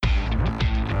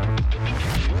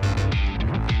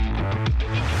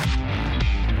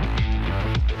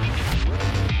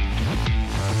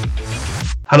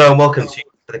Hello and welcome to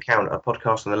For the Count, a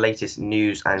podcast on the latest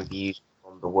news and views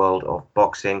on the world of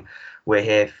boxing. We're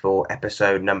here for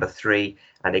episode number 3,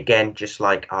 and again, just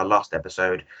like our last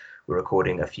episode, we're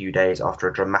recording a few days after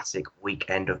a dramatic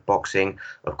weekend of boxing.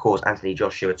 Of course, Anthony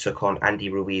Joshua took on Andy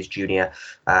Ruiz Jr.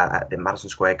 At the Madison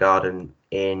Square Garden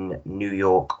in New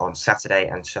York on Saturday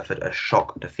and suffered a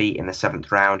shock defeat in the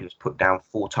 7th round. He was put down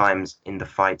 4 times in the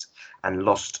fight and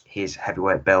lost his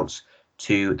heavyweight belts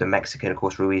to the Mexican, of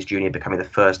course, Ruiz Jr. becoming the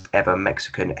first ever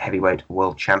Mexican heavyweight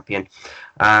world champion.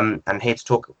 And here to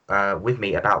talk with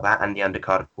me about that and the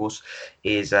undercard, of course,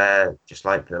 is just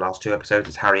like the last 2 episodes,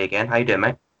 it's Harry again. How you doing,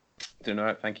 mate? Doing all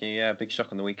right, thank you. Yeah, big shock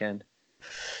on the weekend.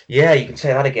 Yeah, you can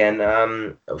say that again.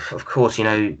 Of course, you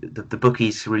know, the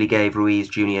bookies really gave Ruiz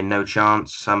Jr. no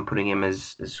chance. Some putting him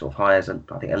as sort of high as, I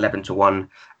think, 11-1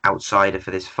 outsider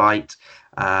for this fight.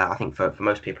 I think for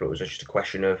most people, it was just a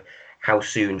question of how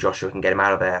soon Joshua can get him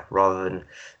out of there rather than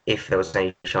if there was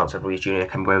any chance of Ruiz Jr.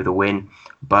 coming away with a win.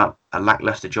 But a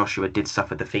lackluster Joshua did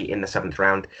suffer defeat in the 7th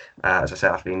round, as I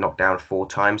said, after being knocked down 4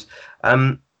 times.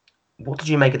 What did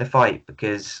you make of the fight?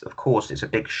 Because, of course, it's a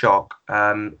big shock.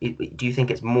 Do you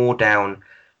think it's more down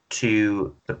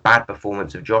to the bad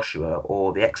performance of Joshua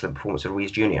or the excellent performance of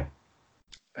Ruiz Jr.?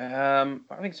 I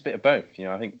think it's a bit of both.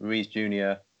 I think Ruiz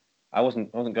Jr. I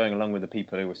wasn't going along with the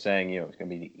people who were saying it was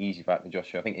going to be the easy fight for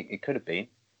Joshua. I think it could have been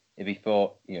if he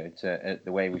fought the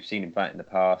way we've seen him fight in the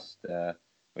past, where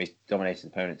he's dominated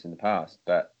opponents in the past.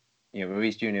 But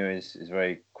Ruiz Jr. is a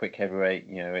very quick heavyweight.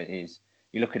 It is.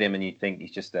 You look at him and you think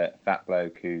he's just a fat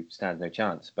bloke who stands no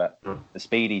chance. But the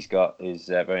speed he's got is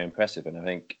very impressive. And I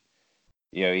think,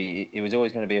 it was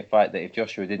always going to be a fight that if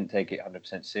Joshua didn't take it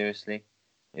 100% seriously,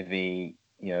 if he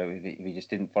just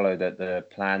didn't follow the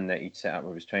plan that he'd set up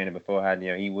with his trainer beforehand,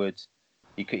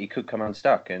 he could come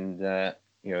unstuck. And,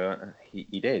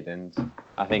 he did. And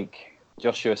I think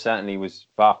Joshua certainly was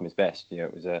far from his best.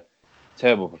 It was a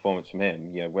terrible performance from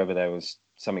him. Whether there was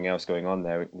something else going on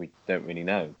there, we don't really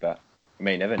know. But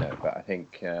may never know, but I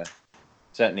think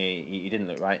certainly he didn't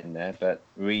look right in there. But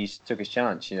Ruiz took his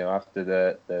chance. After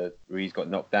the Ruiz got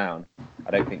knocked down,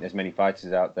 I don't think there's many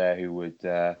fighters out there who would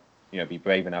be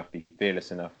brave enough, be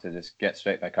fearless enough to just get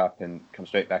straight back up and come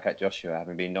straight back at Joshua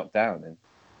having been knocked down.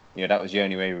 And that was the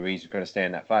only way Ruiz was going to stay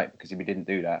in that fight, because if he didn't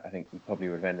do that, I think he probably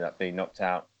would have ended up being knocked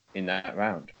out in that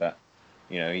round. But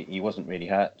he wasn't really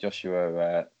hurt.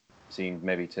 Joshua seemed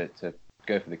maybe to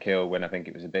go for the kill when I think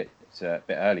it was a bit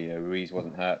early. Ruiz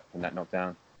wasn't hurt from that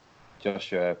knockdown.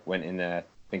 Joshua went in there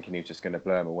thinking he was just going to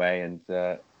blow him away, and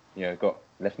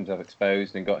left himself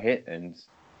exposed and got hit and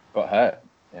got hurt.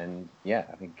 And I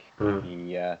think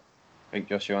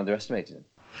Joshua underestimated him.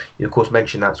 You, of course,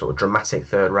 mentioned that sort of dramatic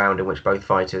 3rd round in which both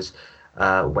fighters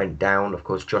went down. Of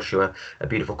course, Joshua, a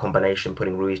beautiful combination,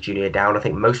 putting Ruiz Jr. down. I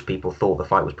think most people thought the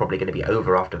fight was probably going to be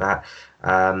over after that.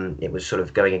 It was sort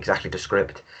of going exactly to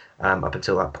script up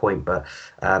until that point. But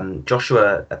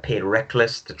Joshua appeared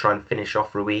reckless to try and finish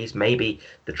off Ruiz, maybe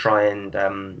to try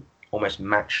and almost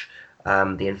match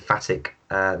the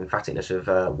emphaticness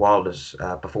of Wilder's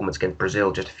performance against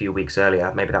Brazil just a few weeks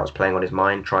earlier. Maybe that was playing on his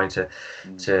mind, trying to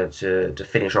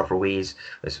finish off Ruiz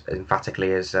as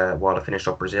emphatically as Wilder finished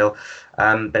off Brazil.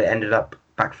 But it ended up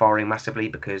backfiring massively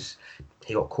because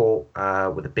he got caught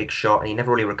with a big shot and he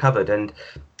never really recovered. And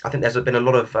I think there's been a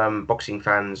lot of boxing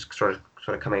fans sort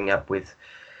of coming up with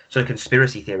sort of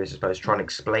conspiracy theories, I suppose, trying to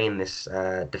explain this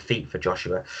defeat for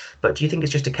Joshua. But do you think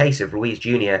it's just a case of Ruiz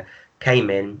Jr. came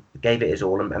in, gave it his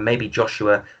all, and maybe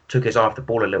Joshua took his eye off the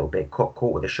ball a little bit,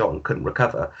 caught with a shot and couldn't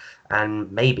recover, and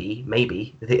maybe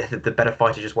the better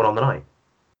fighter just won on the night?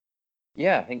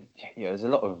 Yeah, I think there's a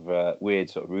lot of weird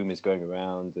sort of rumours going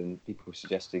around, and people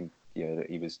suggesting that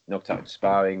he was knocked out in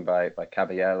sparring by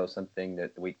Caballero or something the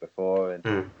week before.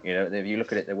 And if you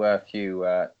look at it, there were a few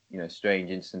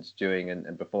strange incidents during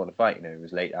and before the fight. He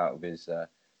was late out of his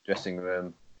dressing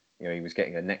room. He was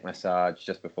getting a neck massage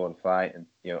just before the fight, and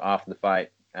after the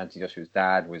fight, Anthony Joshua's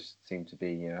dad seemed to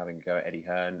be having a go at Eddie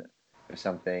Hearn or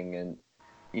something, and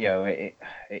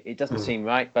it doesn't seem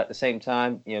right. But at the same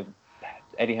time,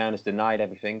 Eddie Hearn has denied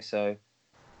everything, so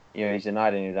he's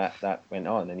denied any of that went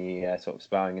on, any sort of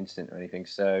sparring incident or anything.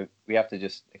 So we have to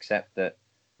just accept that,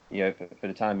 for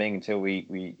the time being, until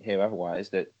we hear otherwise,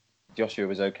 that Joshua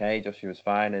was okay, Joshua was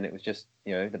fine, and it was just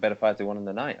the better fighter won on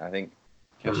the night. I think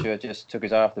Joshua just took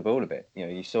his eye off the ball a bit.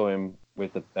 You saw him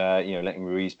with the letting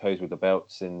Ruiz pose with the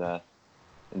belts in the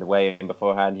weigh-in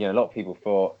beforehand. A lot of people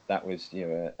thought that was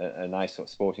a nice sort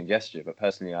of sporting gesture, but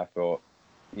personally, I thought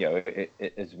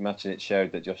it as much as it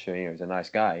showed that Joshua is a nice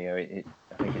guy,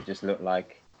 I think it just looked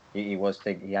like he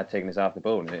had taken his eye off the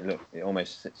ball, and it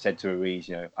almost said to Ruiz,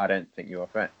 I don't think you're a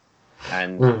threat.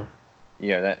 And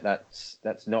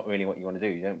that's not really what you want to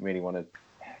do. You don't really want to,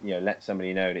 let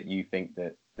somebody know that you think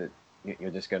that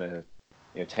you're just going to,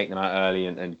 take them out early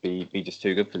and be just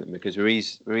too good for them, because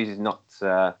Ruiz is not,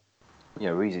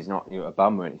 Ruiz is not a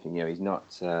bum or anything. He's not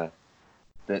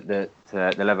the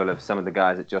level of some of the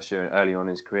guys that Joshua early on in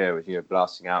his career was,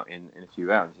 blasting out in a few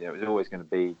rounds. It was always going to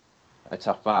be a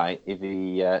tough fight if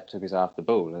he took his half the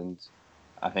ball. And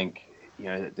I think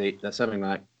there's something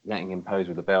like getting imposed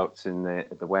with the belts in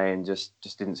the way, and just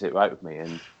didn't sit right with me.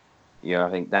 And I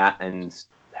think that, and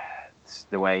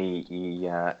the way he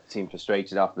seemed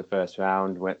frustrated after the first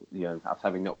round, when, after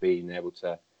having not been able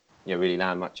to really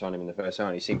land much on him in the first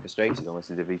round, he seemed frustrated, almost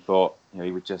as if he thought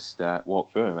he would just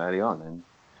walk through him early on. And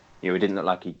it didn't look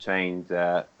like he trained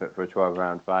for a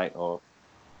 12-round fight or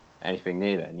anything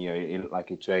near then. He looked like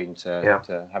he trained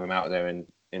to have him out there in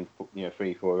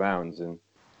 3-4 rounds. And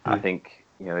I think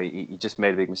he just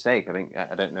made a big mistake.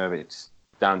 I don't know if it's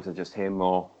down to just him,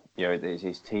 or it's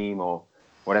his team, or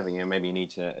whatever. Maybe he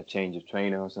needs a change of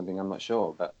trainer or something. I'm not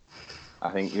sure, but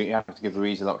I think you have to give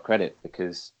Ruiz a lot of credit,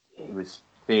 because he was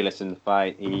fearless in the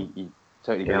fight. He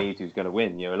totally believed he was going to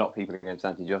win. A lot of people against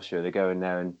Anthony Joshua, they go in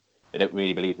there and they don't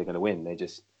really believe they're going to win. They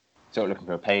just sort of looking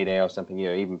for a payday or something.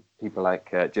 Even people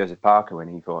like Joseph Parker, when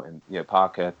he fought him,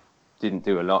 Parker didn't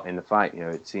do a lot in the fight.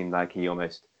 It seemed like he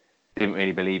almost didn't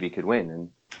really believe he could win. And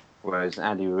whereas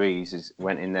Andy Ruiz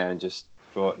went in there and just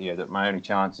thought, that my only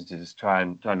chance is to just try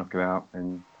and knock him out,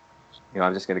 and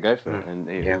I'm just going to go for it. And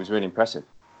it was really impressive.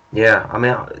 Yeah, I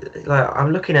mean,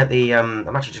 I'm looking at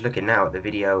I'm actually just looking now at the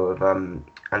video of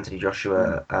Anthony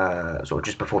Joshua sort of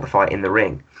just before the fight in the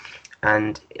ring,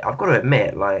 and I've got to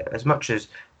admit, like, as much as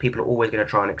people are always going to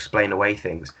try and explain away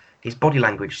things, his body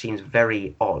language seems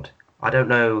very odd. I don't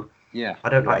know. Yeah, I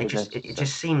don't. yeah, It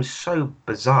just seems so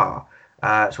bizarre.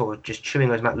 Sort of just chewing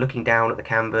on his mouth, looking down at the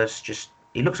canvas. Just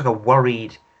he looks like a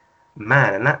worried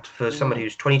man, and that for somebody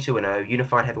who's 22-0,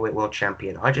 unified heavyweight world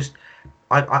champion. I just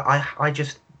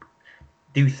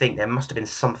do think there must have been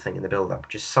something in the build-up,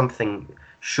 just something,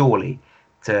 surely,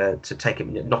 to take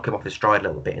him, knock him off his stride a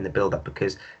little bit in the build-up,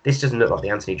 because this doesn't look like the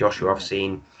Anthony Joshua I've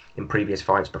seen in previous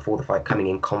fights before the fight, coming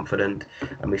in confident.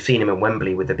 And we've seen him in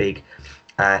Wembley with the big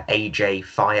AJ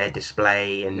fire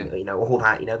display, and all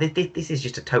that. This is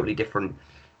just a totally different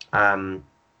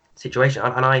situation.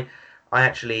 And I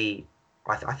actually,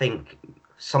 I think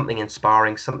something in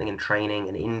sparring, something in training,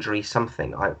 an injury,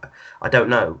 something. I don't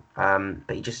know.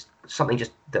 But he just something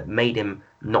just that made him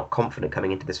not confident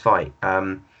coming into this fight.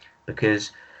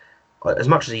 Because as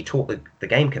much as he taught the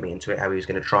game coming into it, how he was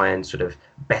going to try and sort of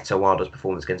better Wilder's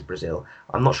performance against Brazil,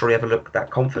 I'm not sure he ever looked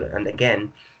that confident. And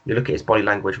again, you look at his body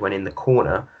language when in the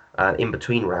corner, in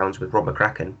between rounds with Rob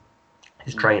McCracken,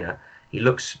 his trainer. He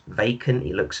looks vacant.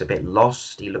 He looks a bit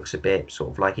lost. He looks a bit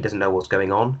sort of like he doesn't know what's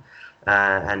going on,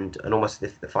 and almost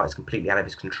the fight's completely out of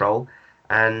his control.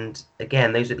 And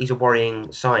again, these are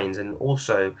worrying signs. And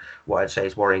also, what I'd say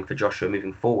is worrying for Joshua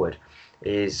moving forward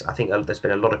is I think there's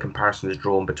been a lot of comparisons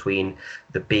drawn between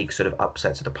the big sort of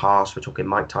upsets of the past. We're talking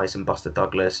Mike Tyson, Buster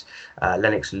Douglas,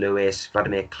 Lennox Lewis,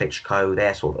 Vladimir Klitschko,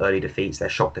 their sort of early defeats, their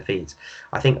shock defeats.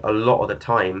 I think a lot of the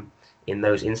time in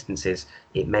those instances,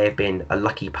 it may have been a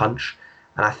lucky punch.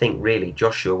 And I think really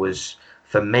Joshua was,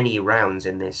 for many rounds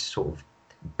in this, sort of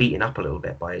beaten up a little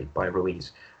bit by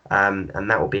Ruiz. And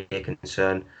that will be a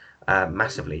concern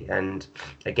massively. And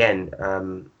again,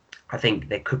 I think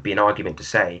there could be an argument to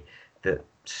say that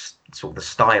sort of the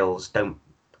styles don't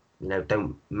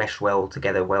mesh well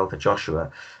together for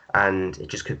Joshua, and it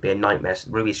just could be a nightmare.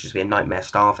 Ruiz should be a nightmare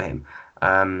style for him.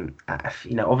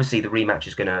 Obviously the rematch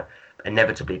is going to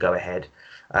inevitably go ahead.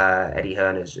 Eddie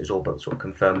Hearn has all but sort of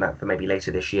confirmed that for maybe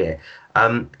later this year.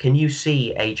 Can you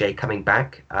see AJ coming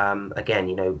back?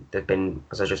 Again, there've been,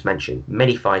 as I just mentioned,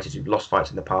 many fighters who've lost fights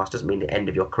in the past. Doesn't mean the end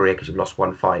of your career because you've lost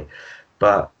one fight,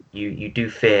 but you do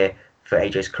fear for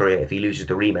AJ's career if he loses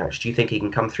the rematch. Do you think he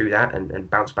can come through that and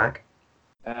bounce back?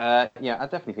 Yeah, I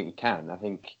definitely think he can. I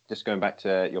think just going back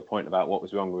to your point about what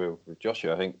was wrong with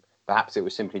Joshua, I think perhaps it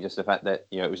was simply just the fact that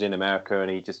it was in America and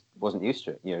he just wasn't used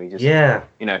to it. He just Yeah.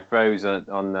 froze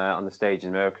on the stage in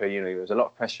America. There was a lot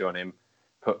of pressure on him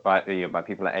put by by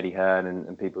people like Eddie Hearn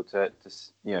and people to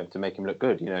make him look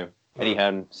good. Eddie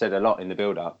Hearn said a lot in the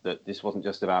build up that this wasn't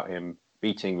just about him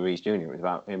beating Ruiz Jr. It was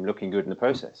about him looking good in the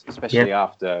process, especially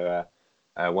after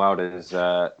Wilder's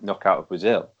knockout of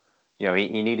Brazil. He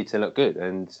needed to look good,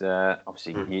 and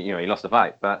obviously he lost the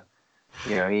fight, but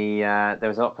there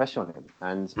was a lot of pressure on him,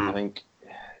 and I think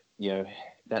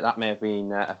that may have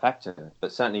been a factor.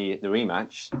 But certainly the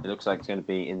rematch, it looks like it's going to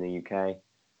be in the UK.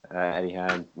 Eddie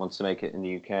Hearn wants to make it in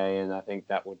the UK, and I think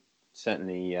that would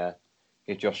certainly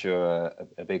give Joshua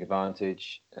a big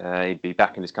advantage. He'd be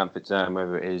back in his comfort zone,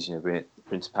 whether it is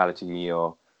Principality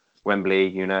or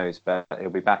Wembley, who knows? But he'll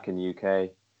be back in the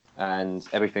UK, and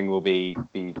everything will be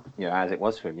as it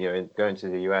was for him. Going to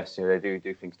the US, they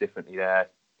do things differently there.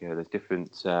 There's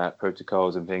different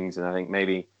protocols and things, and I think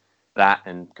maybe that,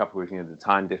 and coupled with the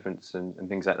time difference and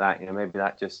things like that, maybe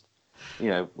that just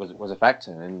was a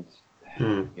factor. And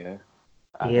Hmm.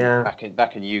 I think Yeah.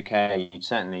 back in the UK, you'd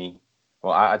certainly.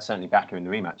 Well, I'd certainly back him in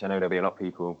the rematch. I know there'll be a lot of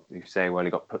people who say, well,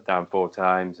 he got put down 4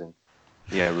 times, and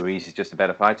Ruiz is just a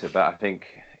better fighter. But I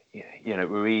think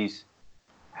Ruiz,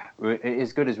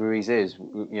 as good as Ruiz is,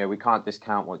 we can't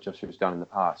discount what Joshua's done in the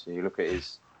past. You look at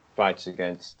his fights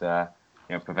against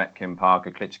Povetkin,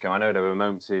 Parker, Klitschko. I know there were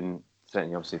moments in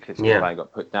certainly, obviously, Klitschko fight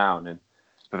got put down, and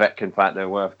Povetkin fight there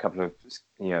were a couple of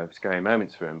scary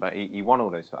moments for him, but he won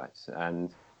all those fights, and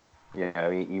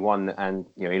he won, and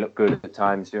he looked good at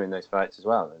times during those fights as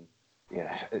well, and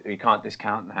you can't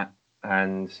discount that.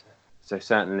 And so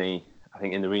certainly, I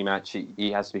think in the rematch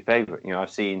he has to be favourite. I've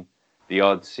seen the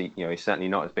odds. He's certainly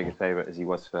not as big a favourite as he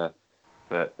was for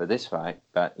this fight,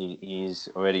 but he's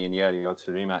already in the early odds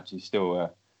for the rematch. He's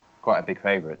still quite a big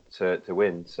favourite to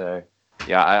win. So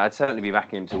yeah, I'd certainly be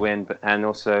backing him to win, and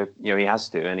also he has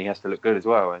to, and he has to look good as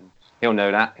well, and he'll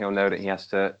know that. He'll know that he has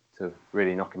to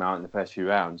really knock him out in the first few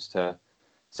rounds to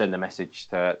send a message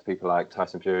to people like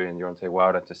Tyson Fury and Deontay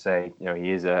Wilder to say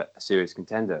he is a serious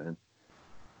contender.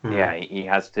 And yeah, he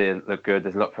has to look good.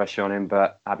 There's a lot of pressure on him,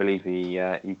 but I believe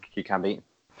he can beat him.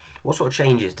 What sort of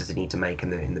changes does it need to make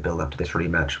in the build up to this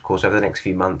rematch? Of course, over the next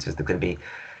few months, is there going to be?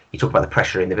 You talk about the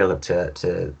pressure in the build up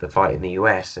to the fight in the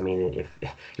US. I mean, if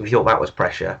you thought that was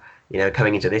pressure,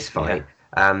 coming into this fight,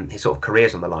 his sort of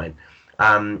career's on the line.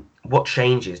 What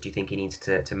changes do you think he needs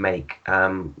to make?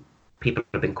 People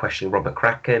have been questioning Robert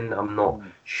Kraken. I'm not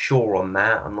sure on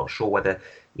that. I'm not sure whether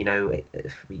do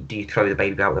you throw the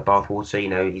baby out with the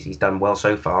bathwater? He's done well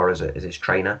so far as his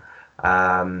trainer.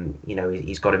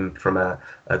 He's got him from a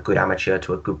good amateur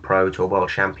to a good pro to a world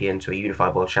champion to a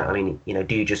unified world champion. I mean,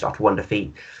 do you just after one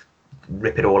defeat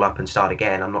rip it all up and start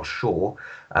again? I'm not sure.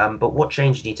 But what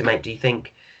changes do you need to make? Do you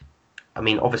think? I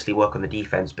mean, obviously work on the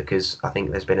defense, because I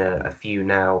think there's been a few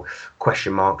now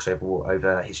question marks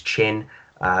over his chin,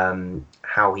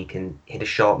 how he can hit a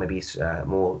shot. Maybe he's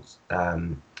more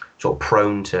sort of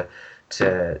prone to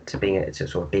sort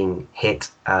of being hit,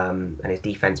 and his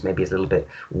defense maybe is a little bit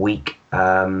weak.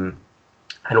 And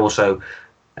also,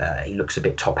 he looks a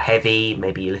bit top heavy.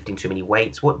 Maybe lifting too many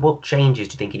weights. What changes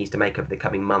do you think he needs to make over the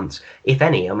coming months, if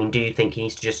any? I mean, do you think he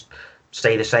needs to just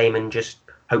stay the same and just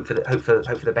hope for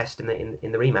the best in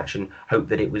the rematch, and hope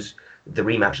that the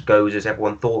rematch goes as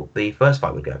everyone thought the first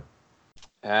fight would go?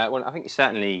 Well, I think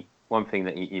certainly one thing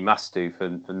that he must do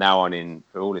from now on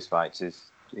for all his fights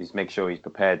is make sure he's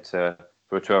prepared for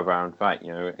a 12-round fight.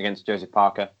 Against Joseph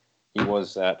Parker, he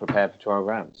was prepared for 12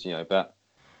 rounds. But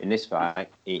in this fight,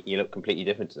 he looked completely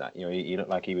different to that. He looked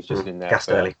like he was just in there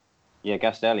gassed early. Yeah,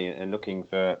 gassed early and looking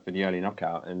for the early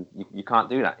knockout, and you can't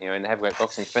do that. In heavyweight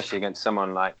boxing, especially against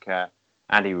someone like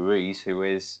Andy Ruiz, who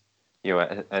is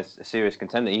a serious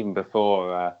contender even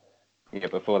before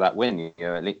that win.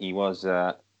 He was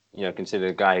considered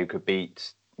a guy who could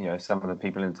beat some of the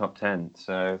people in the top 10.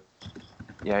 So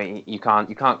you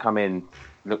can't come in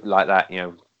look like that.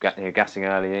 Gassing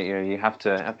early. You have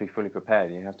to be fully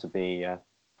prepared. You have to be.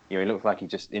 He looks like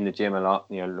he's just in the gym a lot.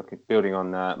 Building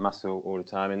on muscle all the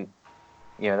time, and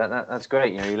that's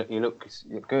great. You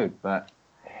look good, but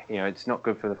it's not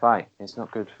good for the fight. It's not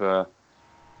good for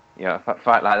a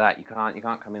fight like that. You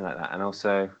can't come in like that. And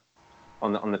also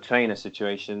on the trainer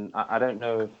situation, I don't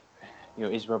know if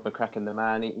is Robert Kraken the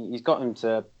man. He's got him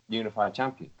to unified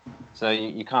champion, so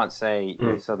you can't say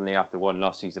suddenly after one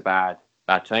loss he's a bad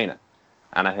trainer.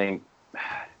 And I think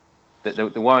that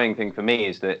the worrying thing for me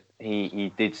is that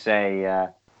he did say,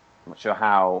 I'm not sure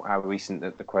how recent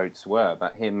the quotes were,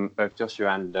 but both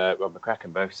Joshua and Robert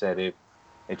Kraken both said if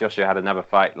Joshua had another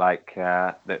fight like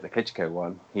the Klitschko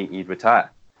one, he'd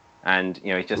retire. And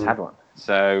he's just had one.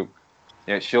 So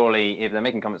surely, if they're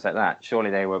making comments like that, surely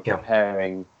they were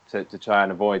preparing to try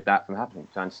and avoid that from happening,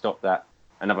 try and stop that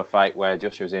another fight where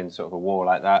Joshua's in sort of a war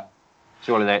like that.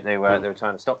 Surely they were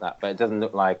trying to stop that, but it doesn't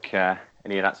look like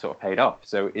any of that sort of paid off.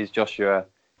 So is Joshua,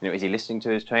 is he listening to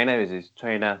his trainer? Is his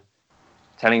trainer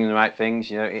telling him the right things?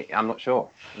 I'm not sure.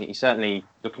 He's certainly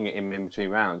looking at him in between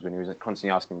rounds when he was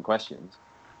constantly asking him questions.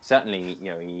 Certainly,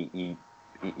 he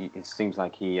it seems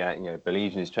like he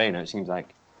believes in his trainer. It seems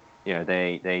like he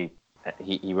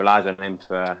relies on him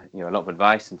for a lot of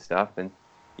advice and stuff. And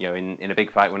in a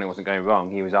big fight when it wasn't going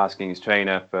wrong, he was asking his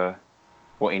trainer for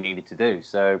what he needed to do.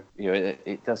 So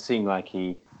it does seem like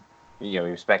he he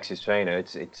respects his trainer.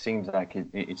 It seems like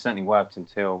it certainly worked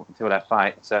until that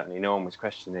fight. Certainly, no one was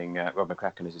questioning Rob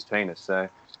McCracken as his trainer. So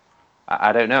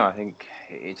I don't know. I think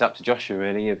it's up to Joshua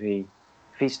really. If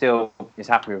he still is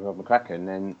happy with Rob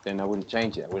McCracken, then I wouldn't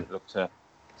change it. I wouldn't look to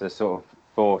sort of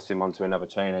force him onto another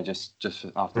trainer just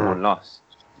after one loss.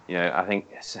 I think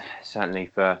certainly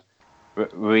for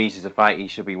Ruiz is a fight he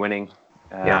should be winning.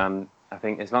 I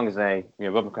think as long as Rob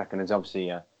McCracken is obviously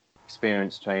an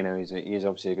experienced trainer. He is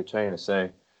obviously a good trainer. So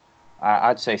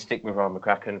I'd say stick with Rob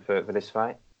McCracken for this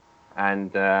fight,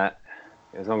 and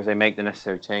as long as they make the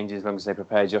necessary changes, as long as they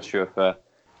prepare Joshua for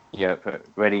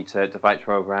ready to fight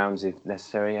 12 rounds if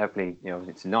necessary. Hopefully,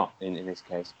 it's not in this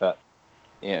case, but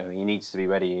he needs to be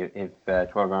ready if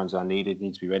 12 rounds are needed. He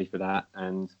needs to be ready for that,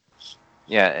 and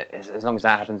as long as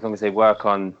that happens, as long as they work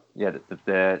on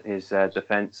his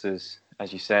defense,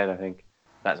 as you said, I think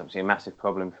that's obviously a massive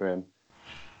problem for him.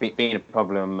 Being a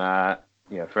problem,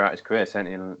 throughout his career,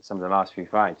 certainly in some of the last few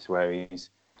fights where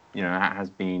he's, has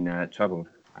been troubled,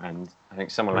 and I think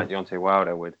someone like Deontay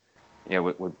Wilder would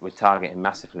target him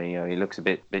massively. He looks a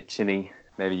bit chilly,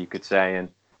 maybe you could say, and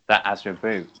that has to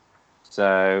improve.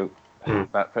 So,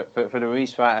 but for the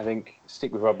Ruiz fight, I think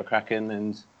stick with Rob McCracken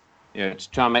and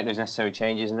just try and make those necessary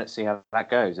changes, and let's see how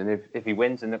that goes. And if he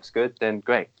wins and looks good, then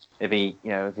great. If he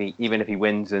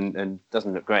wins and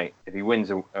doesn't look great, if he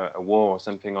wins a war or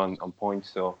something on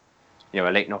points, or a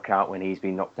late knockout when he's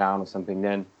been knocked down or something,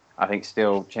 then I think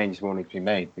still changes will need to be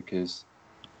made, because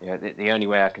the only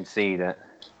way I can see that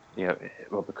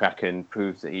Rob McCracken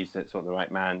proves that he's sort of the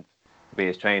right man to be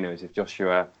his trainer is if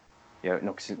Joshua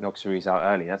knocks Ruiz out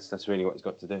early. That's really what he's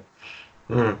got to do.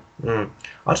 I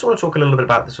just want to talk a little bit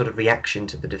about the sort of reaction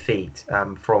to the defeat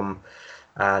from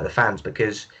the fans,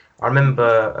 because I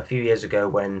remember a few years ago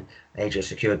when AJ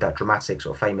secured that dramatic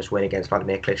sort of famous win against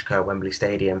Vladimir Klitschko at Wembley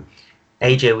Stadium.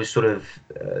 AJ was sort of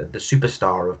the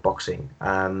superstar of boxing,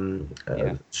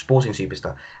 sporting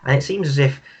superstar, and it seems as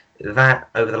if that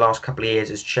over the last couple of years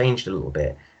has changed a little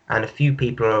bit, and a few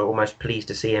people are almost pleased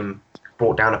to see him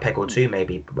brought down a peg or two,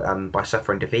 maybe by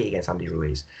suffering defeat against Andy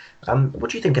Ruiz. What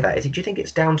do you think of that? Do you think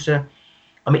it's down to?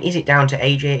 I mean, is it down to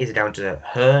AJ? Is it down to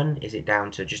Hearn? Is it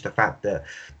down to just the fact that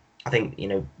I think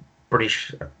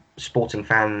British sporting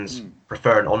fans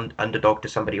prefer an underdog to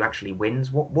somebody who actually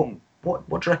wins? What do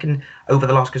you reckon over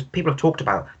the last? Because people have talked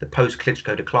about the post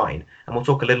Klitschko decline, and we'll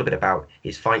talk a little bit about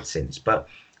his fight since. But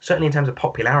certainly in terms of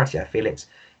popularity, I feel it's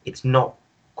not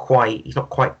quite. He's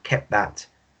not quite kept that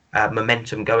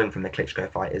momentum going from the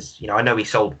Klitschko fight. I know he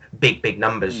sold big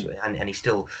numbers, and he's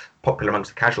still popular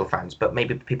amongst the casual fans, but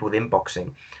maybe people within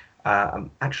boxing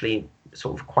actually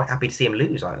sort of quite happy to see him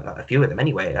lose, a few of them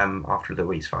anyway, after the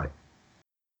Ruiz fight.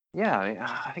 Yeah,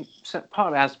 I think part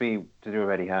of it has to be to do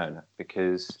with Eddie Hearn,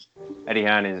 because Eddie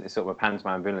Hearn is sort of a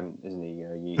pantomime villain, isn't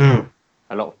he?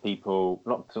 A lot of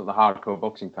sort of the hardcore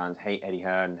boxing fans hate Eddie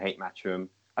Hearn, hate Matchroom.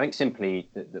 I think simply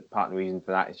the part of the reason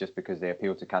for that is just because they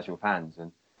appeal to casual fans,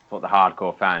 and the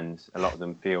hardcore fans, a lot of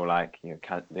them feel like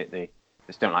they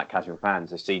just don't like casual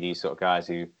fans. They see these sort of guys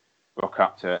who rock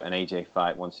up to an AJ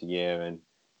fight once a year and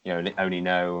only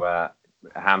know a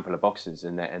handful of boxers,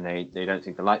 and they don't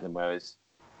seem to like them. Whereas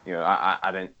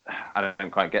I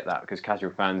don't quite get that, because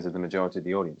casual fans are the majority of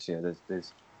the audience.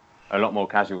 There's a lot more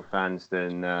casual fans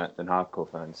than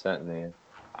hardcore fans, certainly.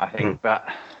 I think, but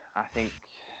I think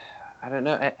I don't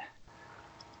know.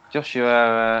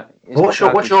 Joshua. What's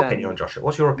your opinion on Joshua?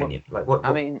 What's your opinion?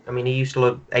 I mean, are you still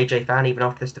an AJ fan even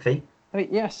after this defeat? I mean,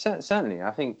 yes, certainly.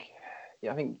 I think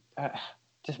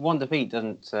just one defeat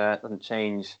doesn't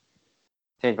change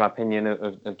my opinion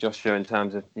of Joshua in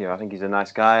terms of I think he's a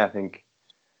nice guy. I think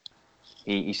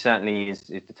he certainly is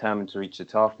determined to reach the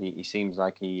top. He seems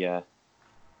like he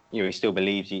still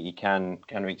believes he can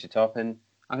reach the top, and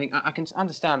I think I can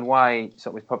understand why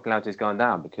sort of his popularity has gone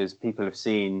down, because people have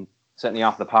seen. Certainly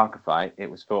after the Parker fight, it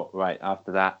was thought, right,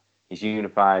 after that, he's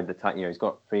unified, he's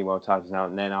got 3 world titles now,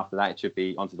 and then after that, it should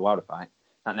be onto the Wilder fight.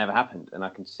 That never happened, and I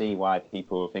can see why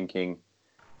people are thinking,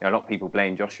 a lot of people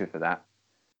blame Joshua for that.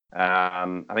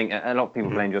 I think a lot of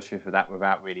people blame Joshua for that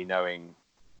without really knowing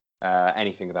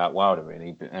anything about Wilder,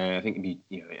 really. But I think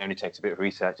it only takes a bit of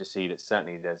research to see that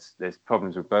certainly there's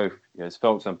problems with both, there's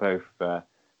faults on both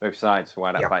sides for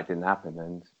why that fight didn't happen,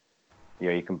 and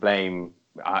you can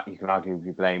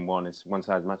arguably blame one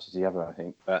side as much as the other, I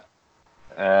think. But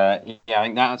I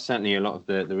think that's certainly a lot of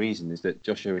the reason, is that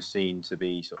Joshua is seen to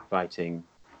be sort of fighting,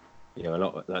 a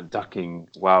lot of like, ducking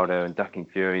Wilder and ducking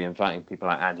Fury and fighting people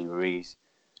like Andy Ruiz.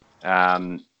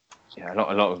 A lot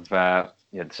of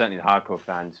certainly the hardcore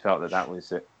fans felt that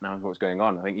was what was going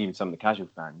on. I think even some of the casual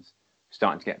fans were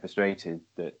starting to get frustrated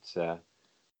that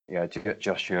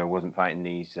Joshua wasn't fighting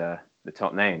these the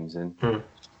top names, and Hmm.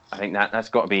 I think that's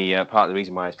got to be part of the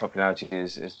reason why his popularity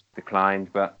has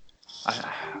declined. But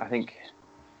I think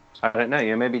I don't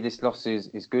know. Maybe this loss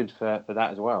is good for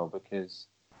that as well, because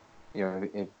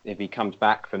if he comes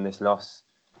back from this loss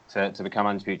to become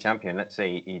undisputed champion, let's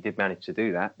say he did manage to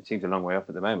do that. It seems a long way off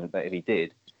at the moment, but if he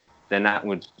did, then that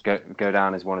would go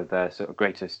down as one of the sort of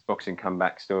greatest boxing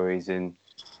comeback stories in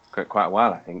quite a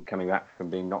while, I think, coming back from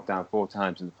being knocked down 4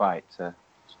 times in the fight to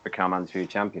become undisputed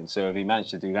champion. So if he managed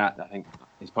to do that, I think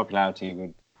his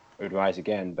popularity would rise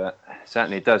again. But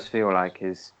certainly it does feel like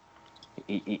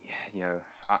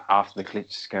after the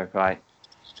Klitschko fight,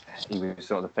 he was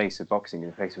sort of the face of boxing,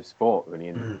 the face of sport, really,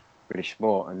 in British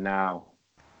sport, and now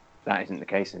that isn't the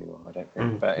case anymore, I don't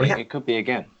think. But Well, it could be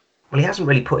again. well, he hasn't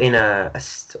really put in a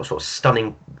sort of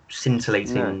stunning, No,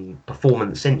 scintillating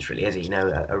performance since, really, has he?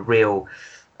 A real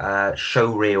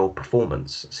show reel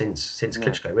performance since no.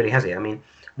 Klitschko, really, has he? I mean,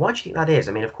 why do you think that is?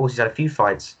 I mean, of course, he's had a few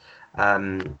fights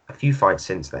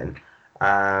since then.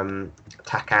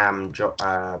 Takam,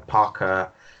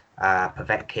 Parker,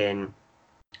 Povetkin,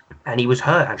 and he was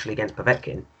hurt actually against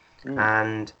Povetkin, Mm.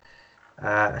 and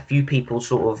a few people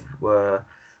sort of were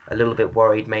a little bit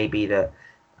worried maybe that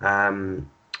um,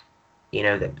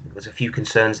 there was a few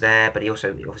concerns there, but he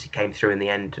also obviously came through in the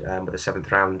end with a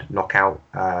 7th round knockout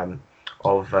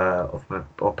of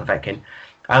Povetkin.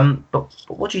 But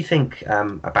what do you think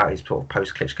about his sort of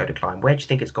post Klitschko decline? Where do you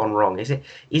think it's gone wrong? Is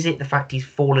it the fact he's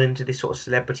fallen into this sort of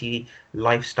celebrity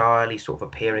lifestyle? He's sort of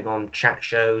appearing on chat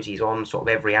shows. He's on sort of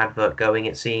every advert going,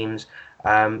 it seems.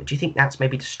 Do you think that's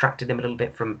maybe distracted him a little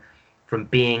bit from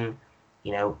being,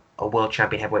 a world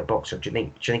champion heavyweight boxer? Do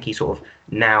you think he's sort of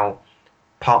now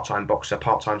part-time boxer,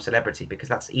 part-time celebrity? Because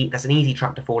that's an easy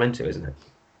trap to fall into, isn't it?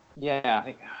 Yeah, I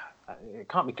think it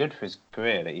can't be good for his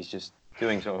career that he's just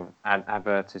doing sort of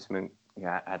advertisement,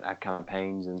 ad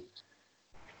campaigns, and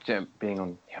being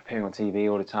on appearing on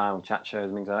TV all the time, on chat shows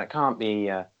and things like that. Can't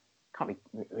be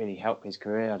really help his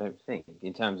career, I don't think,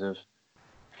 in terms of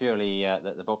purely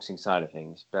the boxing side of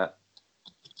things. But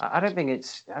I don't think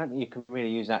you can really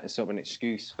use that as sort of an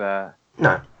excuse for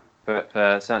No.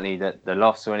 certainly the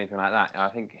loss or anything like that. I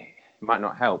think it might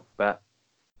not help, but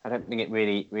I don't think it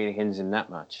really hinders him that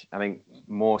much. I think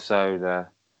more so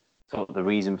the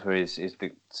reason for his is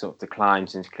the sort of decline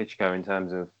since Klitschko in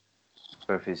terms of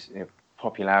both his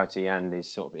popularity and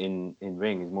his sort of in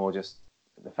ring is more just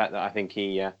the fact that I think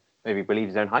he maybe believed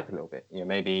his own hype a little bit.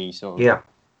 Maybe he sort of Yeah.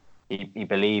 he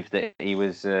believed that he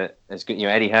was as good.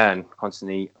 Eddie Hearn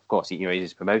constantly, of course, he's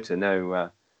his promoter. No,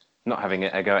 not having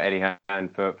a go at Eddie Hearn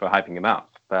for hyping him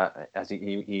up, but as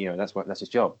he that's his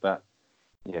job. But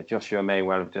Joshua may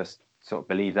well have just sort of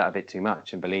believed that a bit too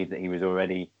much and believed that he was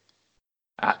already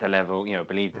at the level.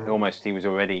 Believed almost he was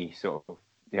already sort of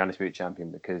the undisputed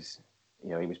champion because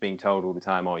he was being told all the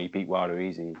time, "Oh, you beat Wilder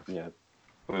easy."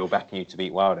 We were backing you to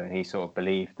beat Wilder, and he sort of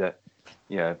believed that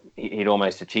he'd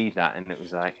almost achieved that, and it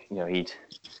was like I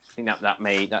think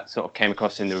that sort of came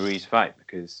across in the Ruiz fight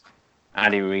because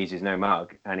Andy Ruiz is no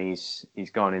mug, and he's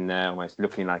gone in there almost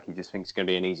looking like he just thinks it's going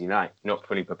to be an easy night, not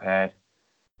fully prepared,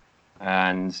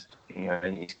 and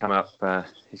he's come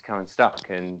unstuck,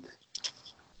 and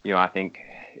I think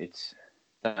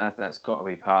that's got to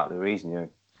be part of the reason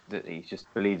that he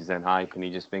just believes his own hype, and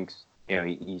he just thinks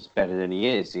he's better than he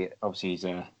is. Obviously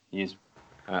he is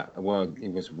he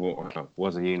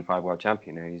was a unified world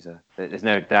champion. There's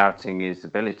no doubting his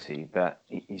ability, but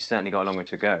he's certainly got a long way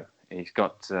to go. He's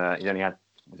only had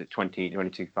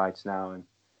 22 fights now, and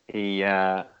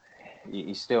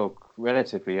he's still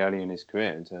relatively early in his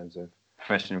career in terms of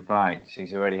professional fights.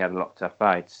 He's already had a lot of tough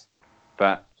fights,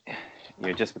 but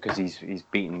just because he's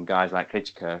beaten guys like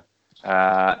Klitschko,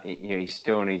 he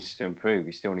still needs to improve.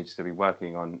 He still needs to be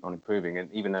working on improving,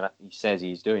 and even though he says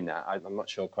he's doing that, I'm not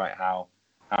sure quite how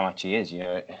much he is.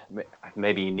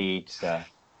 Maybe he needs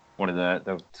one of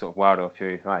the sort of Wilder or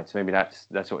Fury fights. Maybe that's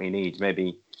what he needs.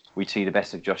 Maybe we'd see the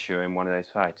best of Joshua in one of those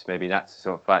fights. Maybe that's the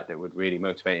sort of fight that would really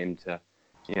motivate him to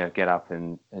get up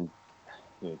and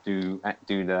put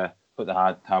the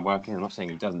hard work in. I'm not saying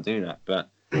he doesn't do that, but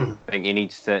I think he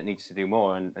needs to do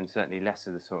more, and certainly less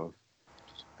of the sort of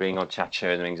being on chat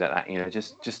shows and things like that.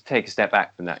 Just take a step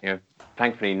back from that.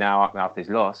 Thankfully now after his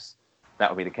loss, that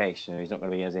will be the case. He's not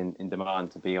going to be as in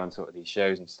demand to be on sort of these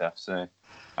shows and stuff. So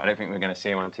I don't think we're going to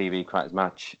see him on TV quite as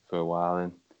much for a while,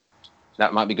 and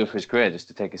that might be good for his career, just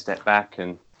to take a step back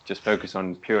and just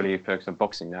purely focus on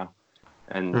boxing now,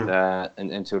 and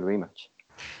until the rematch.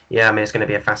 Yeah, I mean, it's going to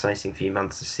be a fascinating few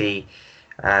months to see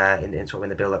in sort of in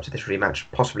the build up to this rematch,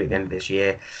 possibly at the end of this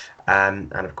year.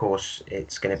 And of course,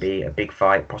 it's going to be a big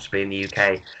fight, possibly in the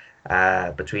UK,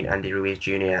 between Andy Ruiz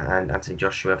Jr. and Anthony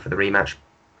Joshua for the rematch.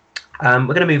 We're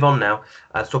going to move on now.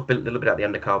 Let's talk a little bit about the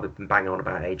undercard. We've been banging on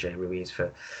about AJ Ruiz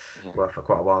for Yeah. well for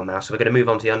quite a while now. So we're going to move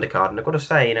on to the undercard. And I've got to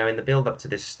say, in the build up to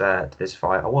this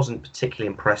fight, I wasn't particularly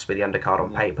impressed with the undercard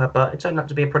on Yeah. paper, but it turned out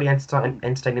to be a pretty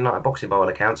entertaining night of boxing by all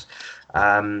accounts.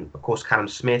 Of course, Callum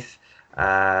Smith.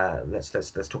 Let's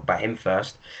talk about him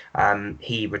first.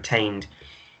 He retained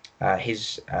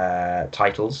his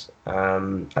titles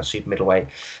at super middleweight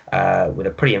with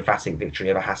a pretty emphatic victory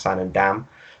over Hassan and Dam.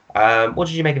 What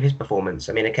did you make of his performance?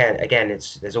 I mean, again,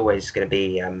 there's always going to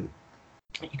be.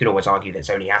 You can always argue that it's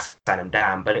only Hassan and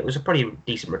Dam, but it was a pretty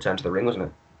decent return to the ring, wasn't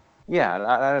it? Yeah,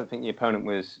 I don't think the opponent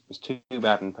was too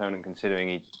bad an opponent considering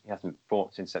he hasn't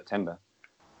fought since September,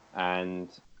 and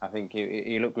I think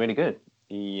he looked really good.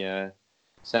 He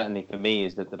certainly for me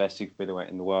is the best super middleweight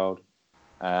in the world.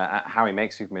 How he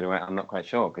makes super middleweight, I'm not quite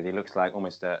sure because he looks like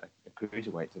almost a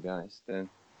cruiserweight to be honest.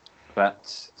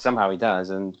 But somehow he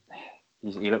does, and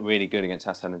he looked really good against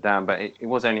Hassan and Dam. But it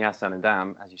was only Hassan and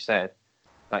Dam, as you said.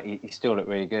 But he still looked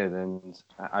really good, and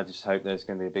I just hope there's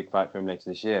going to be a big fight for him later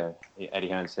this year. Eddie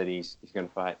Hearn said he's going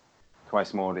to fight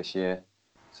twice more this year,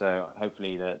 so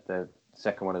hopefully the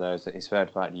second one of those, his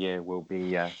third fight of the year, will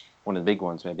be one of the big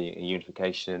ones, maybe a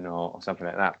unification or something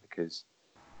like that, because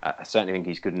I certainly think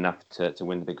he's good enough to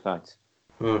win the big fight.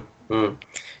 Mm, mm.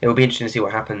 It will be interesting to see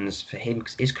what happens for him.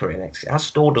 His career next. It has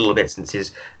stalled a little bit since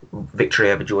his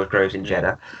victory over George Groves in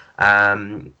Yeah,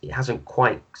 Jeddah. It hasn't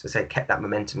quite, as I say, kept that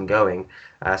momentum going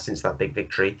since that big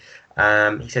victory.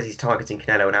 He says he's targeting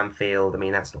Canelo and Anfield. I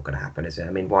mean, that's not going to happen, is it?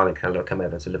 I mean, why would Canelo come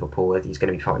over to Liverpool? He's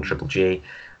going to be fighting Triple G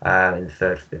in the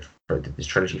third for this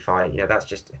trilogy fight. That's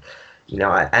just,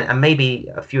 and maybe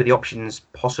a few of the options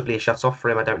possibly are shut off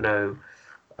for him. I don't know.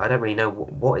 I don't really know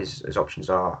what his options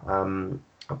are.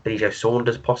 Billy Joe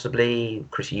Saunders possibly,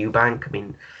 Chris Eubank. I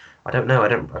mean, I don't know.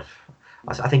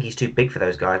 I think he's too big for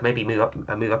those guys. Maybe move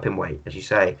up in weight, as you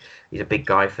say. He's a big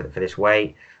guy for this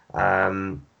weight.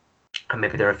 And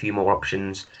maybe there are a few more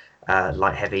options,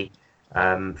 light heavy,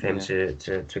 for him yeah,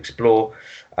 to explore.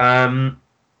 Um,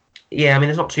 yeah, I mean,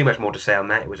 there's not too much more to say on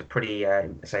that. It was a pretty,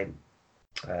 say,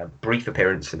 brief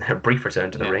appearance and a brief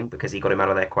return to the yeah, ring because he got him out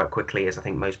of there quite quickly, as I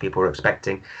think most people were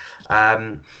expecting.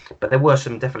 But there were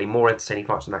some definitely more entertaining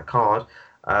fights on that card.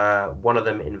 One of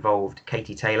them involved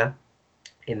Katie Taylor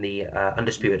in the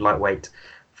undisputed lightweight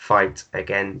fight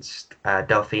against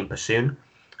Delphine Persoon.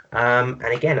 And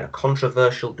again, a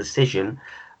controversial decision.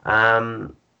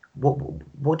 Um,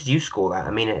 what did you score that?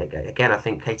 I mean, again, I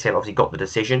think Katie Taylor obviously got the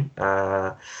decision.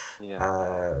 yeah.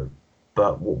 Uh,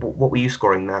 but what were you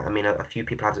scoring that? I mean, a few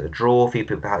people had it as a draw, a few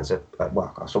people had it as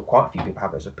well, I saw quite a few people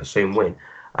have it as a presumed win.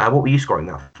 What were you scoring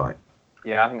that fight?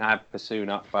 Yeah, I think I had Pursued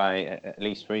up by at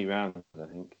least 3 rounds. I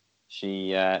think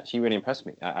she really impressed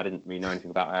me. I didn't really know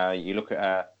anything about her. You look at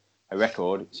her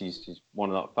record; she's won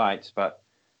a lot of fights, but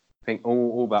I think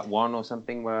all but one or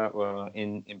something were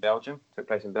in Belgium, took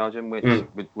place in Belgium, which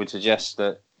Mm, would suggest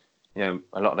that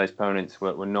a lot of those opponents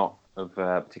were not of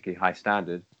particularly high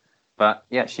standard. But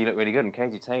yeah, she looked really good. And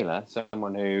Katie Taylor,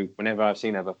 someone who, whenever I've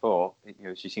seen her before,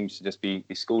 she seems to just be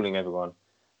schooling everyone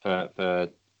for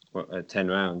 10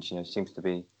 rounds. She seems to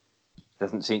be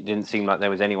didn't seem like there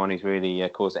was anyone who's really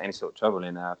caused any sort of trouble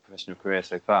in her professional career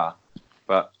so far.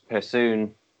 But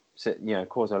Persoon,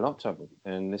 caused a lot of trouble,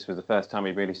 and this was the first time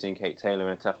we'd really seen Kate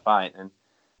Taylor in a tough fight. And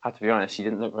I have to be honest, she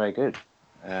didn't look very good.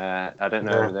 I don't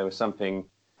know yeah. if there was something.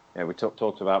 We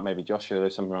talked about maybe Joshua.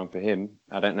 There's something wrong for him.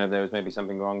 I don't know if there was maybe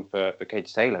something wrong for Kate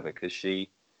Taylor because she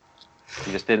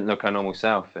just didn't look her normal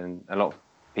self, and a lot of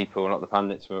people, a lot of the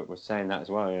pundits were saying that as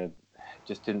well. It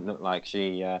just didn't look like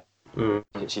Mm,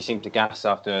 she seemed to gas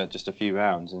after just a few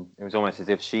rounds, and it was almost as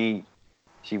if she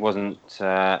wasn't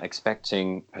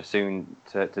expecting Persoon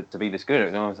to be this good. It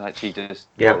was almost like she just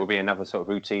thought it yeah. would be another sort of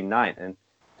routine night, and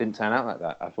didn't turn out like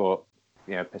that. I thought,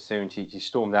 Persoon, she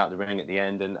stormed out the ring at the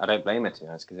end, and I don't blame her, to be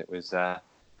honest, because it was, in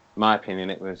my opinion,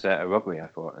 it was a robbery, I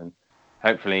thought, and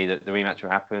hopefully the rematch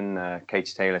will happen.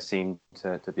 Katie Taylor seemed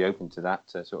to be open to that,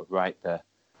 to sort of right the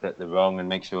wrong and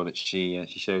make sure that she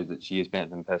shows that she is better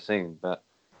than Persoon, but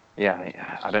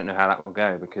yeah, I don't know how that will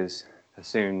go because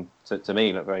Persoon, to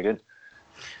me, looked very good.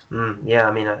 Yeah,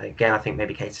 I mean, again, I think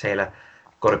maybe Katie Taylor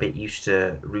got a bit used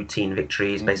to routine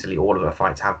victories. Mm. Basically, all of her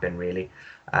fights have been really.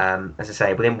 As I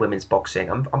say, within women's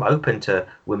boxing, I'm open to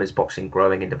women's boxing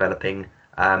growing and developing,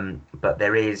 but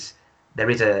there is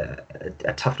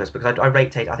a toughness because I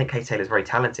rate Tate. I think Katie Taylor is very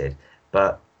talented,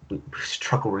 but we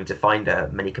struggle really to find her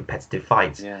many competitive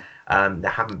fights. Yeah,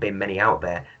 There haven't been many out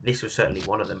there. This was certainly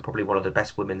one of them, probably one of the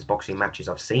best women's boxing matches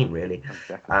I've seen, really. oh,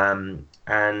 definitely.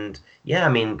 And yeah, I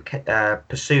mean,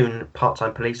 Persoon,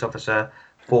 part-time police officer,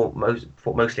 fought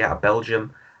mostly out of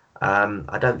Belgium.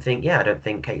 I don't think,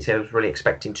 Katie Taylor was really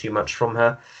expecting too much from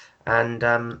her,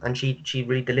 and she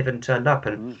really delivered and turned up,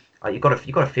 and Mm. you got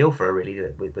to feel for her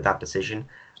really with that decision.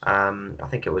 I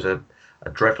think it was a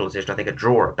dreadful decision. I think a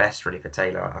draw at best really for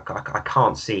Taylor. I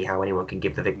can't see how anyone can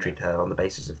give the victory No. to her on the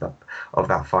basis of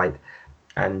that fight.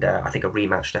 And I think a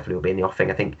rematch definitely will be in the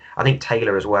offing. I think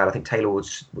Taylor as well. I think Taylor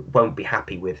won't be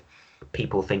happy with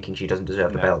people thinking she doesn't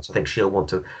deserve the No. belts. I think she'll want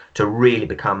to really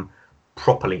become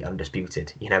properly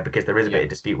undisputed. Because there is a bit Yeah. of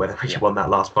dispute whether she Yeah. won that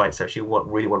last fight. So she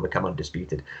really want to become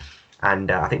undisputed.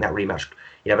 And I think that rematch,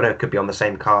 you never know, it could be on the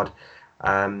same card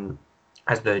um,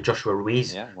 as the Joshua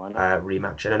Ruiz Yeah. Why not?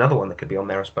 rematch. And another one that could be on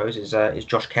there, I suppose, is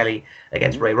Josh Kelly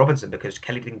against Mm. Ray Robinson, because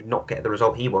Kelly did not get the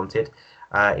result he wanted.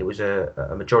 It was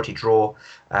a majority draw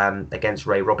against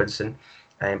Ray Robinson,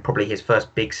 and probably his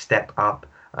first big step up.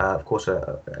 Of course,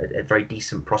 a very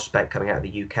decent prospect coming out of the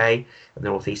UK and the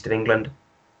northeast of England.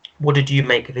 What did you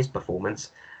make of his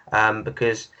performance?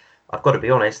 Because I've got to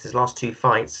be honest, his last two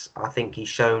fights, I think he's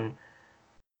shown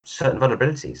certain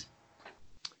vulnerabilities.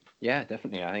 Yeah,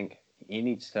 definitely. I think he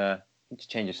needs to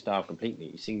change his style completely.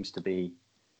 He seems to be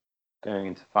going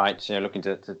into fights, looking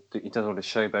to he does all the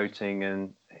showboating,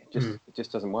 and Mm. it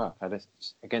just doesn't work.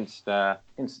 Against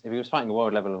if he was fighting a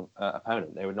world level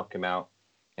opponent, they would knock him out,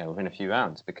 within a few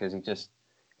rounds because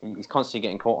he's constantly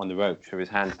getting caught on the ropes with his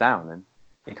hands down, and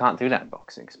he can't do that in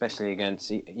boxing, especially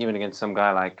even against some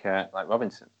guy like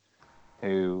Robinson,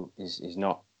 who is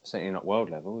not certainly not world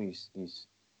level. He's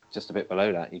just a bit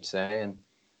below that, you'd say, and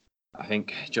I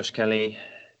think Josh Kelly,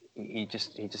 he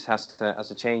just has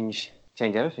to change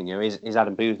everything. Is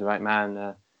Adam Booth the right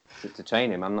man to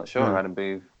train him? I'm not sure. Mm. Adam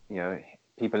Booth,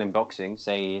 people in boxing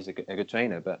say he's a good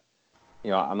trainer, but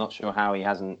I'm not sure how he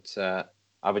hasn't.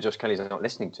 Either Josh Kelly's not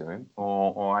listening to him,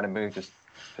 or Adam Booth just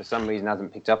for some reason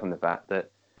hasn't picked up on the fact that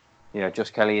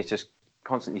Josh Kelly is just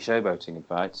constantly showboating in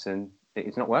fights, and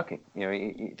it's not working.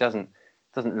 It doesn't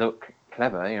look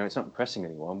clever. It's not impressing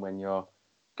anyone when you're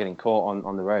getting caught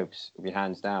on the ropes with your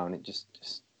hands down. He's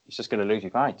just going to lose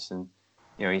your fights, and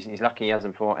he's lucky he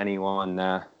hasn't fought anyone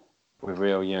with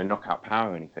real knockout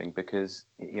power or anything, because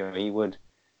he would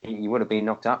have been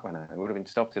knocked out by now. He would have been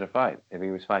stopped in a fight if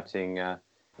he was fighting a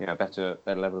better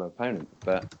level of opponent.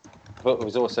 But I thought it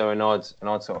was also an odd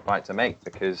sort of fight to make,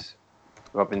 because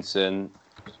Robinson,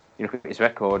 you look at his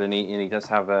record, and he does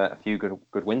have a few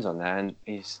good wins on there, and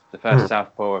he's the first Mm.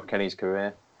 southpaw of Kelly's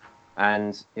career.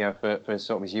 And for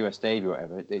sort of his US debut or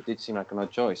whatever, it did seem like an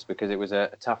odd choice, because it was a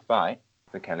tough fight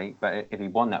for Kelly. But if he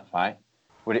won that fight,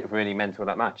 would it have really meant all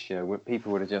that much?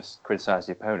 People would have just criticised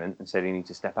the opponent and said he needs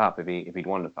to step up if he'd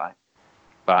won the fight.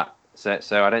 But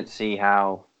so I don't see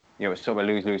how it's sort of a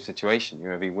lose-lose situation.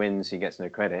 If he wins, he gets no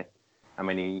credit, and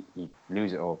when he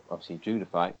loses it, or obviously he drew the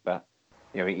fight, but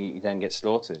he then gets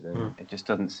slaughtered, and Mm. it just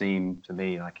doesn't seem to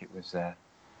me like it was a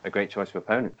great choice of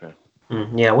opponent for him.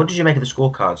 Mm. Yeah, what did you make of the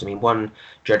scorecards? I mean, one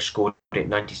judge scored it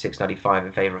 96-95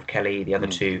 in favour of Kelly. The other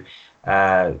Mm. two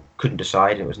couldn't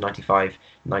decide. It was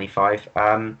 95-95.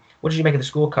 What did you make of the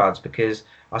scorecards? Because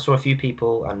I saw a few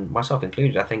people, and myself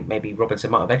included, I think maybe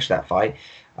Robinson might have edged that fight,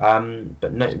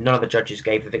 but no, none of the judges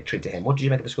gave the victory to him. What did you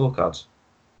make of the scorecards?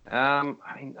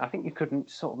 I think you couldn't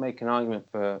sort of make an argument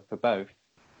for both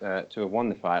to have won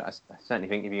the fight. I certainly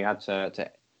think if you had to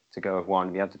go with one,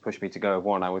 if you had to push me to go with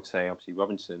one, I would say obviously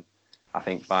Robinson. I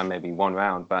think by maybe one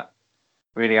round, but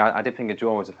really, I did think a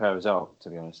draw was a fair result. To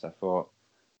be honest, I thought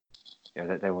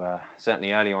that they were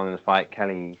certainly early on in the fight.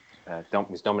 Kelly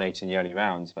was dominating the early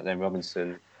rounds, but then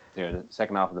Robinson, the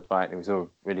second half of the fight, it was all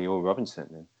Robinson,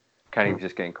 and Kelly Mm. was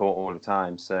just getting caught all the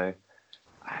time. So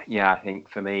yeah, I think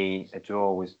for me, a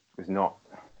draw was not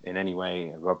in any way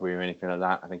a robbery or anything like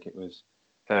that. I think it was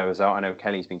a fair result. I know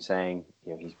Kelly's been saying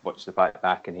he's watched the fight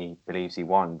back and he believes he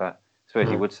won, but I suppose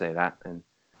he Mm. would say that, and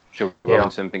I'm sure Yeah.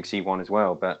 Robinson thinks he won as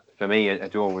well. But for me, a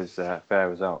draw was a fair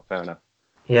result. Fair enough.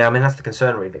 Yeah, I mean that's the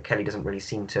concern really, that Kelly doesn't really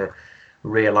seem to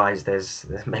realise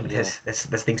maybe Yeah,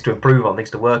 there's things to improve on,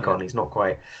 things to work yeah, on. He's not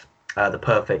quite the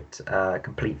perfect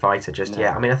complete fighter just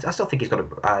yet. no, I mean, I still think he's got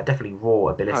a definitely raw oh,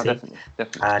 ability, definitely,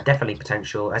 definitely. definitely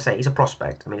potential. I say he's a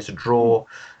prospect. I mean, it's a Hmm. draw.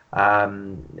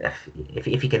 If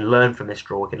he can learn from this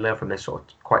draw, he can learn from this sort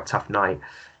of quite tough night,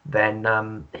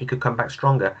 then he could come back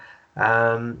stronger.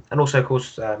 And also, of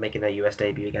course, making their US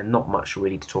debut again. Not much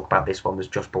really to talk about. This one was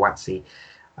Josh Boazzi.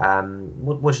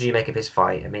 What did you make of his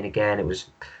fight? I mean, again, it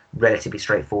was relatively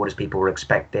straightforward as people were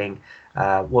expecting.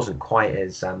 Wasn't quite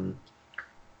as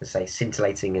let's say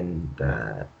scintillating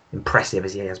and impressive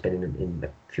as he has been in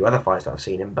a few other fights that I've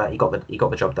seen him, but he got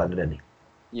the job done, didn't he?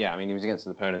 Yeah, I mean, he was against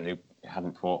an opponent who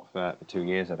hadn't fought for 2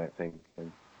 years, I don't think.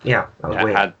 Yeah, that was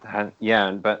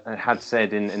weird. But had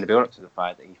said in the build up to the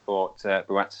fight that he thought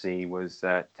Buatsi was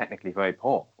technically very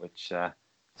poor, which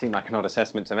seemed like an odd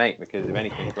assessment to make because if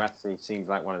anything, Buatsi seems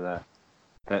like one of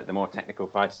the more technical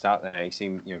fighters out there.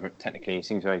 Technically he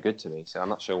seems very good to me. So I'm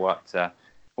not sure what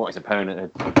his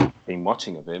opponent had been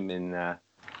watching of him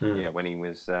when he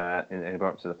was in the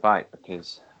build up to the fight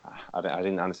because I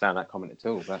didn't understand that comment at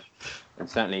all. But and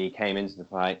certainly he came into the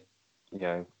fight,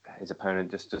 his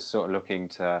opponent just sort of looking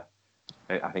to,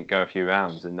 I think, go a few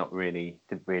rounds and didn't really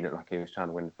look like he was trying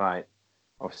to win the fight.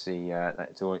 Obviously,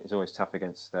 it's always tough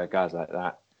against guys like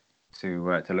that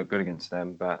to look good against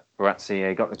them. But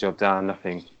Barazzi got the job done.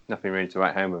 Nothing really to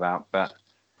write home about. But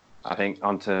I think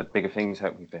onto bigger things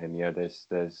hopefully for him. There's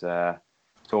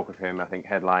talk of him. I think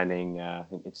headlining. I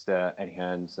think it's the Eddie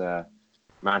Hearn's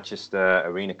Manchester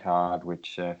Arena card,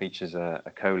 which features a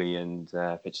Coley and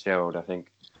Fitzgerald. I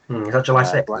think. Is that July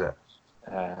 6th, is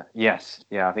it? Yes,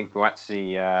 yeah. I think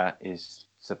Buatsi is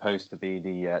supposed to be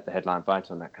the headline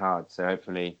fighter on that card. So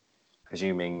hopefully,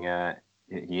 presuming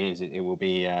he is, it will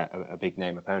be a big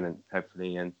name opponent.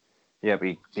 Hopefully, and yeah,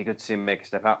 be good to see him make a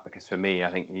step up because for me,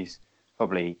 I think he's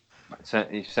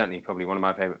certainly probably one of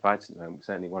my favourite fighters at the moment.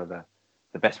 Certainly one of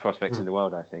the best prospects in the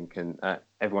world, I think, and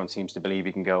everyone seems to believe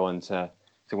he can go on to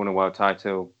win a world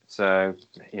title. So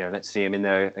let's see him in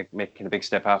there making a big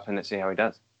step up, and let's see how he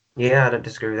does. Yeah, I don't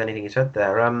disagree with anything you said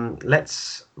there.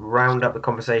 Let's round up the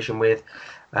conversation with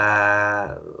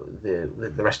the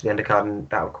rest of the undercard, and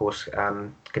that, of course,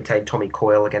 contained Tommy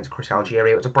Coyle against Chris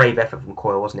Algieri. It was a brave effort from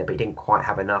Coyle, wasn't it? But he didn't quite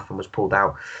have enough and was pulled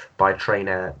out by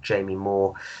trainer Jamie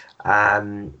Moore.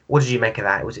 What did you make of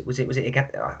that? Was it again?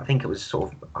 I think it was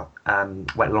sort of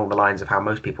went along the lines of how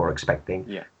most people are expecting.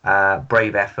 Yeah.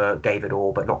 Brave effort, gave it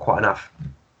all, but not quite enough.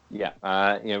 Yeah.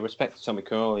 Respect to Tommy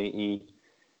Currall. He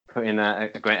put in a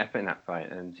great effort in that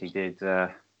fight, and he did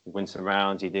win some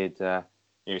rounds. He did.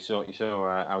 You saw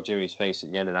Algieri's face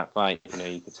at the end of that fight.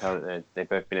 You could tell that they'd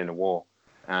both been in a war,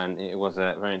 and it was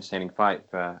a very entertaining fight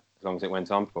for as long as it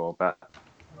went on for. But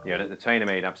the trainer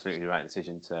made absolutely the right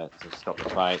decision to stop the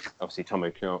fight. Obviously,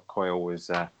 Tommy Coyle was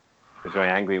very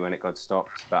angry when it got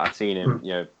stopped, but I've seen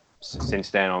him. Since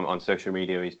then on social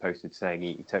media, he's posted saying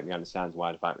he totally understands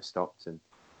why the fight was stopped and.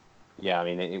 Yeah, I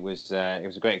mean, it was a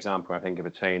great example, I think, of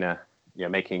a trainer,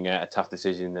 making a tough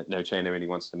decision that no trainer really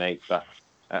wants to make, but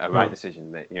a right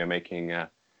decision that making.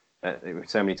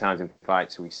 So many times in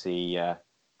fights we see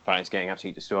fighters getting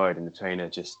absolutely destroyed, and the trainer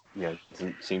just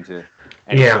doesn't seem to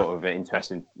any sort of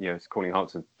interest in calling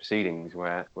halts of proceedings.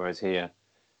 Whereas here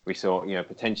we saw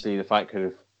potentially the fight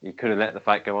could have let the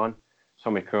fight go on.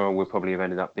 Tommy Currall would probably have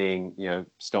ended up being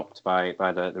stopped by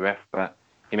the ref, but.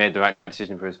 He made the right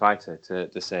decision for his fighter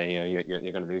to say, you're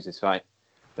going to lose this fight.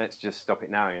 Let's just stop it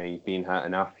now. You've been hurt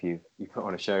enough. You've put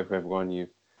on a show for everyone.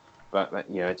 But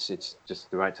it's just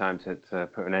the right time to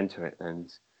put an end to it.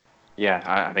 And yeah,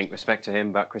 I think respect to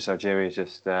him, but Chris Algieri is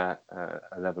just a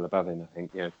level above him. I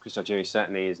think Chris Algieri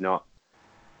certainly is not.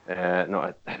 I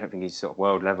don't think he's sort of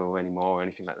world level anymore or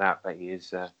anything like that. But he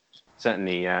is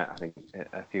certainly, I think,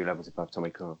 a few levels above Tommy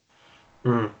Currall.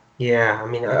 Yeah, I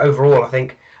mean, overall, I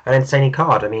think an entertaining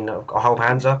card. I mean, I'll hold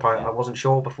hands up. I wasn't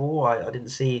sure before. I didn't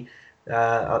see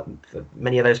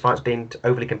many of those fights being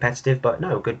overly competitive, but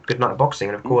no, good night of boxing.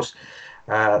 And of course,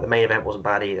 the main event wasn't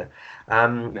bad either.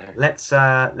 No.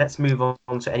 Let's move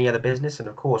on to any other business. And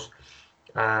of course,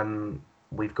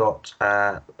 we've got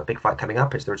a big fight coming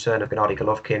up. It's the return of Gennady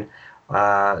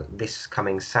Golovkin this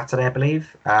coming Saturday, I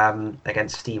believe,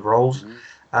 against Steve Rolls.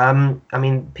 I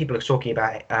mean, people are talking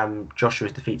about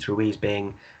Joshua's defeat to Ruiz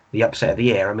being the upset of the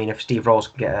year. I mean, if Steve Rolls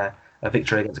could get a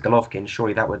victory against Golovkin,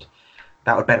 surely that would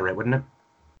better it, wouldn't it?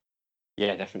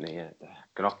 Yeah, definitely. Yeah,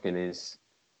 Golovkin is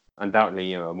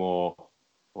undoubtedly a more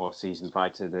seasoned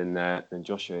fighter than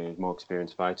Joshua. He's a more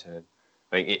experienced fighter.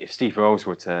 I think if Steve Rolls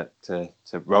were to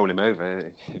roll him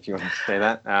over, if you want to say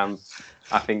that,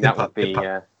 I think that would be.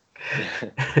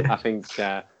 I think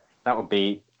that would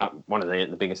be one of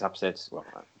the biggest upsets. Well,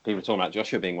 people are talking about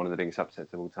Joshua being one of the biggest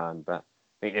upsets of all time, but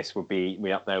I think this would be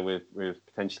up there with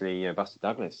potentially Buster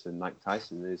Douglas and Mike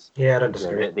Tyson is I don't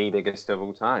disagree. the biggest of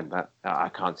all time. But I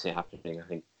can't see it happening. I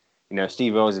think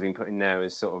Steve Rolls has been put in there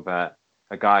as sort of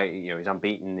a guy. He's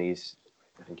unbeaten.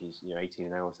 I think he's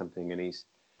 18-0 or something, and he's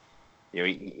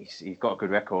got a good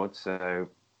record. So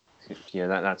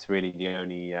that's really the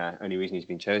only reason he's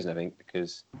been chosen. I think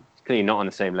because he's clearly not on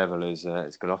the same level as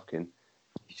Golovkin.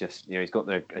 He's just he's got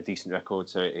a decent record,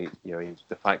 so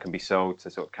the fight can be sold to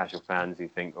sort of casual fans who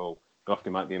think, oh,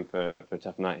 Golovkin might be in for a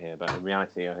tough night here. But in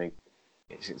reality, I think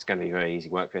it's going to be very easy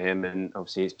work for him. And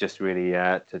obviously, it's just really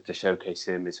to showcase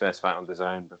him his first fight on the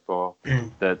zone before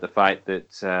the fight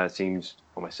that seems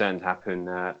almost certain to happen,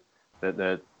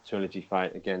 the trilogy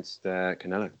fight against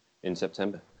Canelo in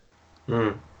September.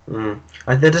 Mm,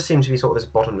 there does seem to be sort of this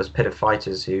bottomless pit of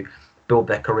fighters who build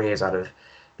their careers out of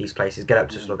these places, get up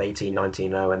to sort of 18,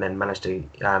 19-0, and then manage to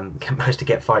manage to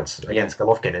get fights Yeah. against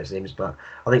Golovkin, it seems. But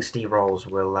I think Steve Rolls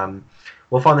will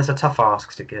find this a tough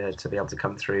ask to be able to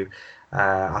come through.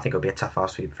 I think it'll be a tough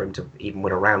ask for him to even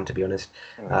win a round, to be honest,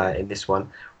 in this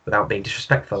one. Without being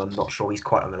disrespectful, I'm not sure he's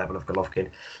quite on the level of Golovkin.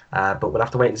 But we'll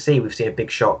have to wait and see. We've seen a big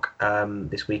shock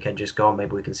this weekend just gone.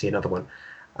 Maybe we can see another one.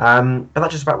 But that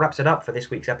just about wraps it up for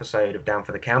this week's episode of Down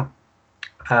for the Count.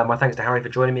 My thanks to Harry for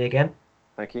joining me again.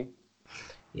 Thank you.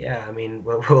 Yeah, I mean,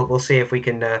 we'll see if we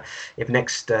can if the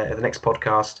next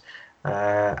podcast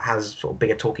has sort of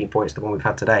bigger talking points than the one we've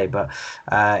had today. But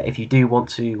if you do want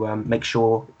to make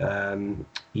sure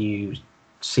you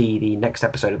see the next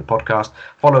episode of the podcast,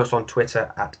 follow us on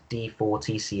Twitter at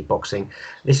D4TC Boxing.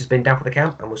 This has been Down for the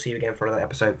Count, and we'll see you again for another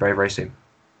episode very, very soon.